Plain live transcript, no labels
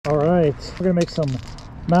Alright, we're gonna make some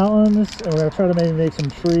mountains and we're gonna try to maybe make some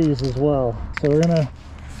trees as well. So we're gonna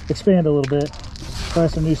expand a little bit, try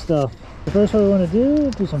some new stuff. The first one we want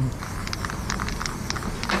to do some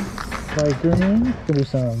light green, gonna do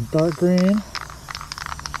some dark green,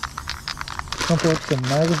 crumple up some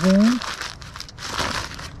magazine,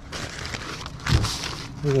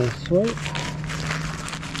 do a little swipe,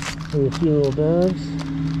 do a few little dabs,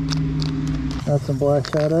 add some black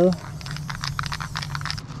shadow,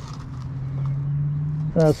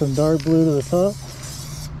 add some dark blue to the top.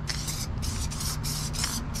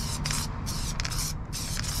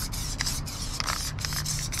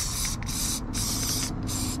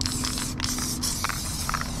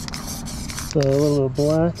 So a little bit of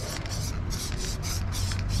black,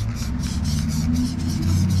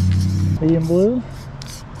 medium blue,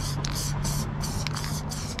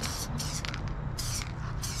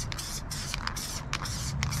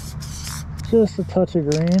 just a touch of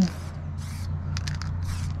green,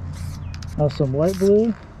 now some light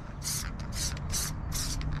blue,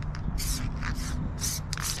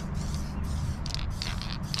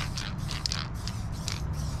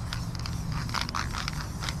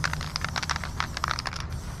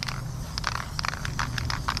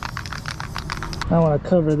 I want to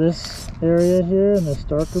cover this area here in this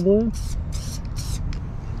darker blue.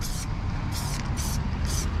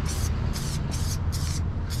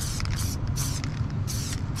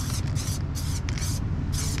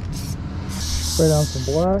 Spray down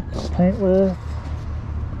some black, paint with.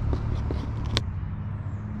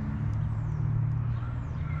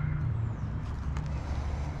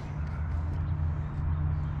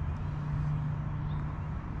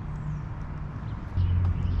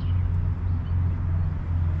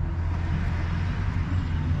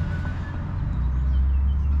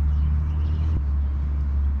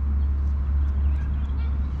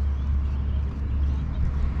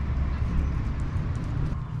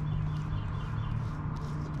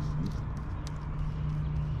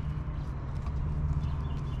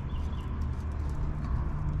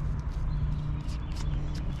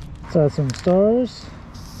 Let's add some stars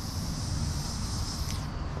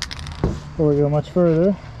before we go much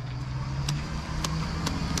further.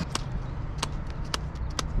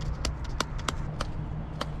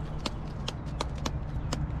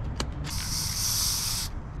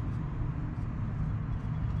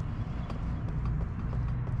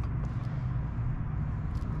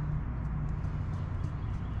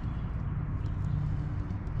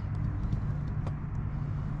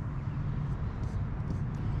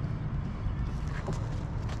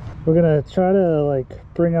 We're gonna try to like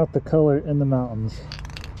bring out the color in the mountains.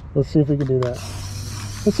 Let's see if we can do that.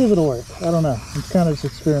 Let's see if it'll work. I don't know. I'm kind of just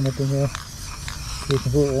experimenting here, to be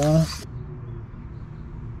completely honest.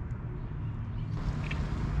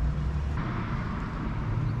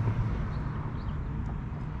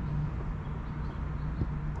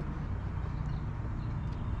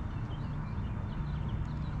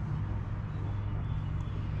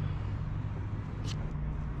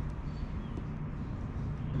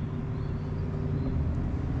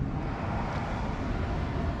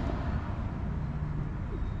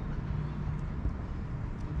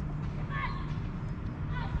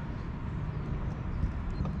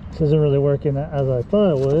 This isn't really working as I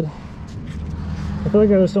thought it would. I feel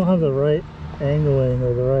like I just don't have the right angling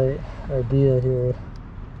or the right idea here.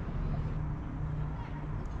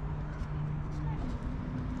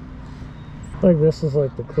 I feel like this is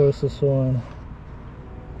like the closest one,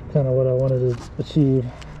 kind of what I wanted to achieve.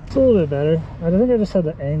 It's a little bit better. I think I just had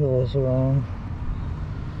the angles wrong.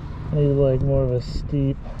 I need like more of a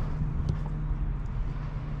steep,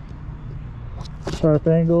 sharp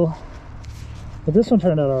angle. But this one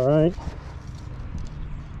turned out alright.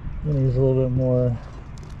 I'm gonna use a little bit more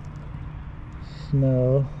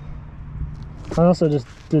snow. I also just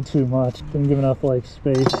did too much. Didn't give enough like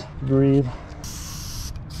space to breathe.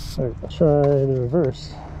 Alright, I'll try the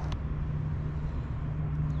reverse.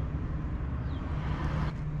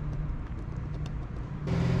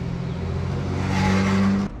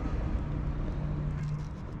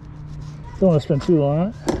 Don't want to spend too long on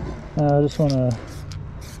it. I just want to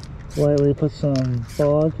lightly put some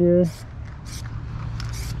fog here.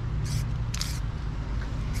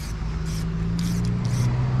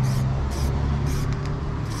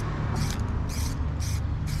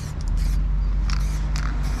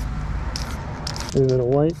 A little bit of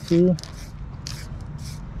white too.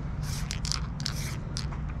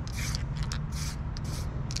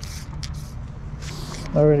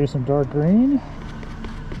 Now we're gonna do some dark green.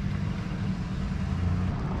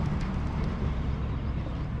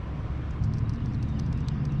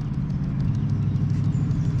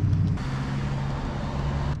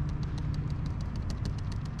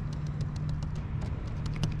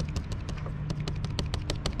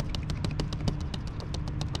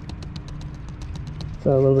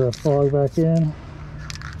 Got a little bit of fog back in.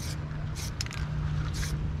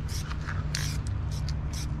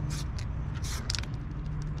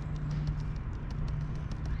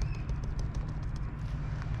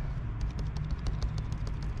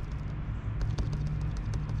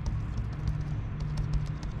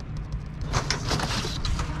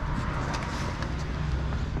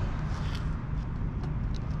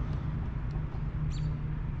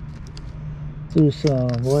 Do some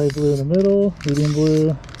light blue in the middle, medium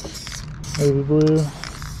blue, navy blue,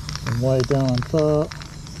 and white down on top.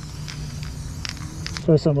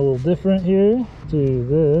 Try something a little different here. Do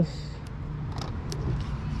this.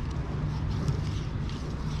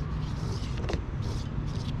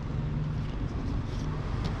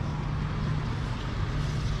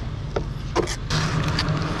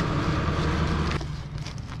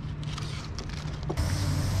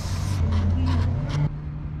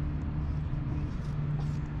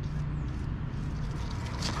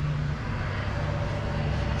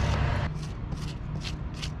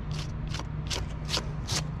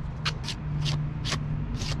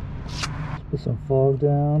 Put some fog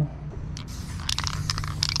down.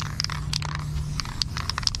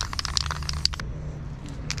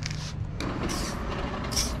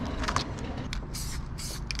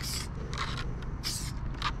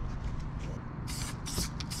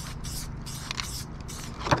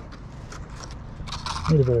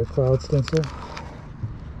 Need a better cloud stencil.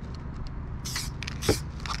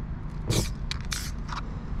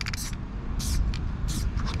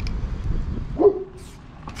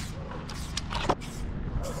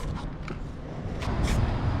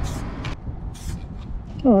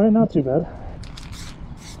 Alright, not too bad.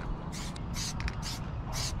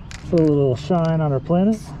 Put a little shine on our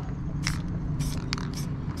planet.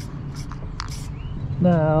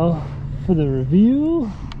 Now, for the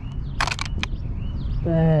review.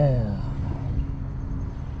 Bam.